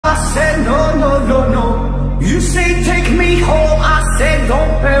You say take me home, I said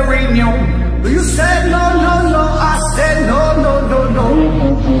don't Perignon. You said no, no, no, I said no, no, no, no.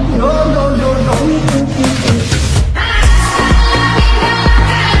 No, no, no, no.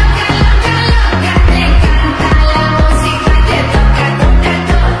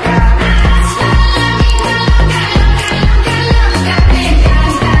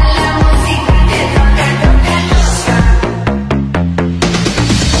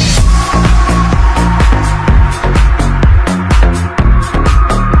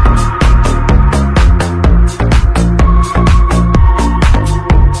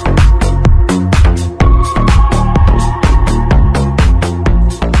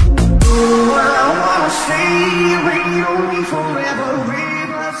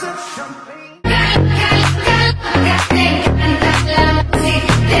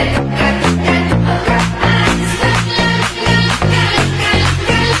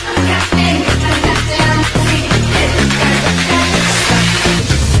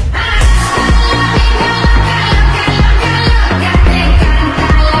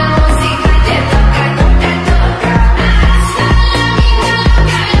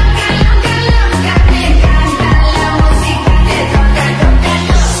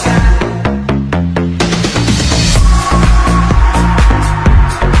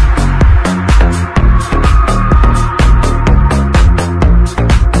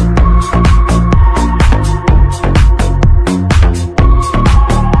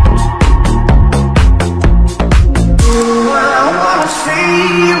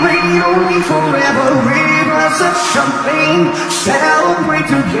 Celebrate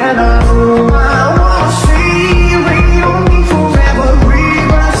together. I wanna see we only forever.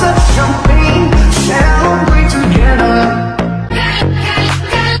 Rivers of champagne. Celebrate together.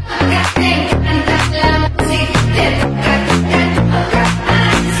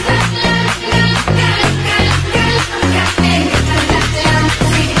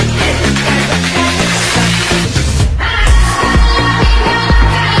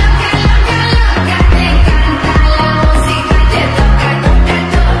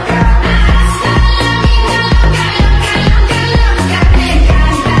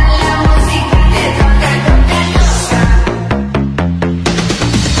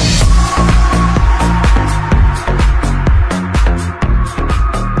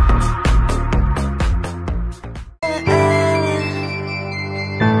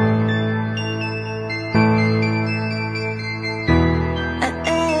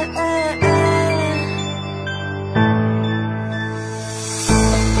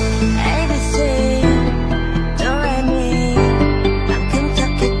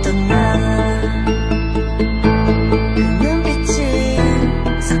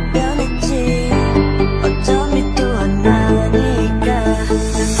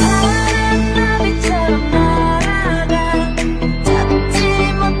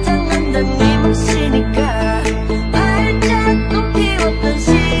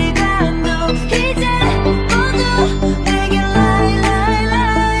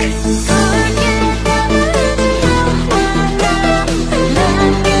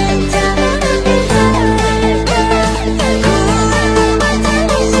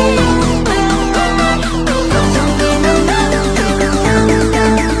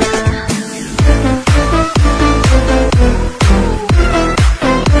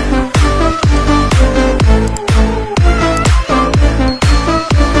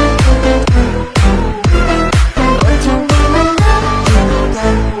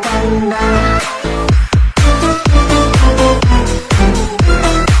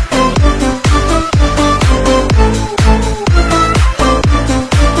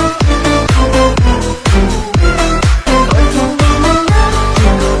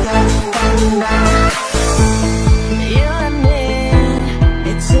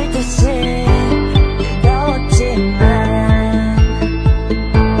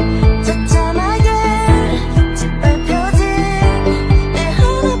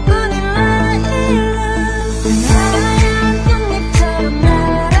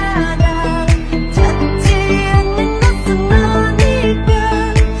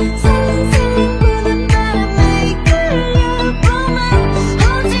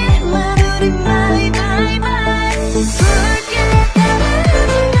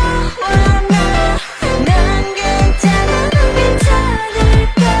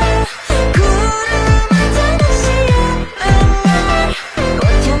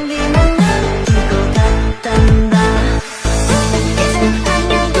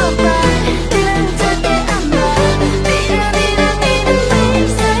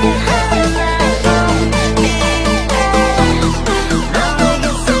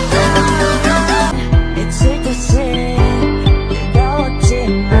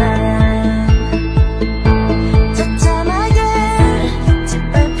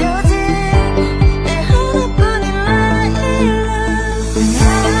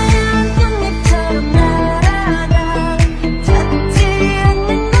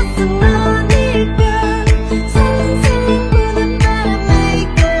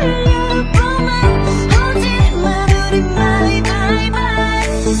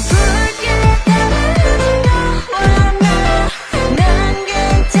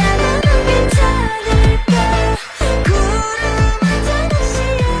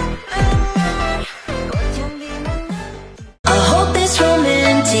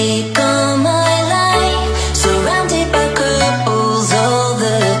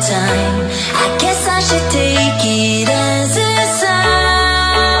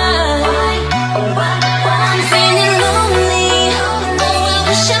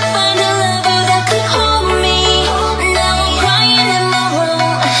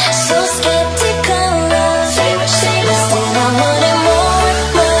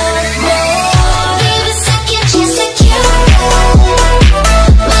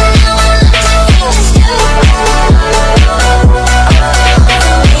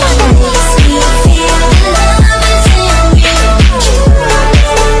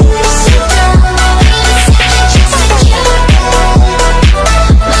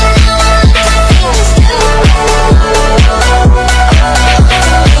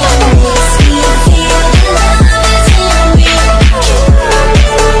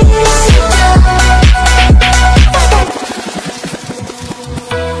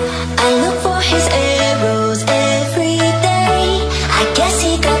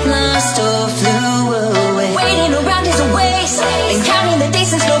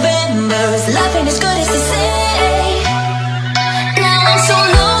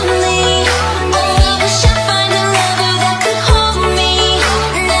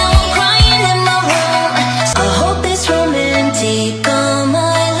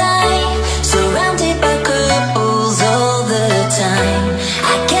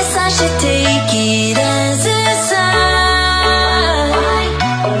 should take it as a sign.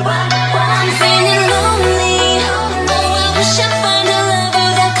 I'm feeling lonely. Oh, I wish I'd find a lover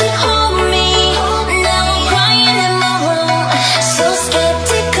that could hold me. Now I'm crying in my room, so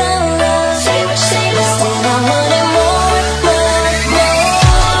skeptical of still I wanted more.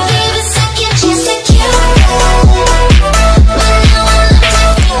 Give a second chance to cure, but now I'm left to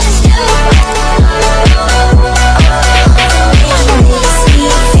fingers too. It makes me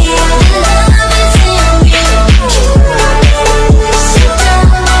feel the love is in you. So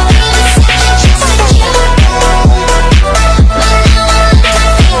don't give a second chance to cure, but now I'm left to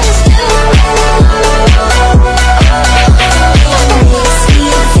fingers too. It makes me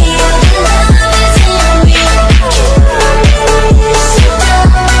feel the love is in you. So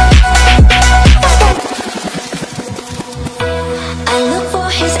I look for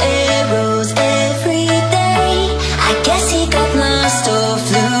his arrows every day. I guess he got lost or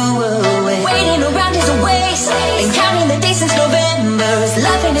flew away. Waiting around is a waste. Been counting the days since November. His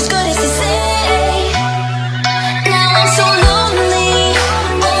love ain't as good as they say. Now I'm so lonely.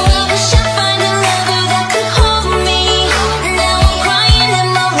 Oh, I wish I'd find a lover that could hold me. Now I'm crying in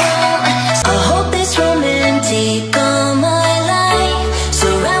my room. I hope it's romantic all my life,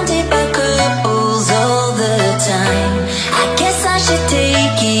 surrounded by couples all the time. I guess I should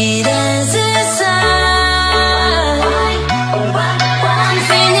take it as a sign. I'm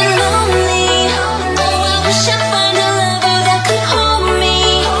feeling lonely. Oh, I wish I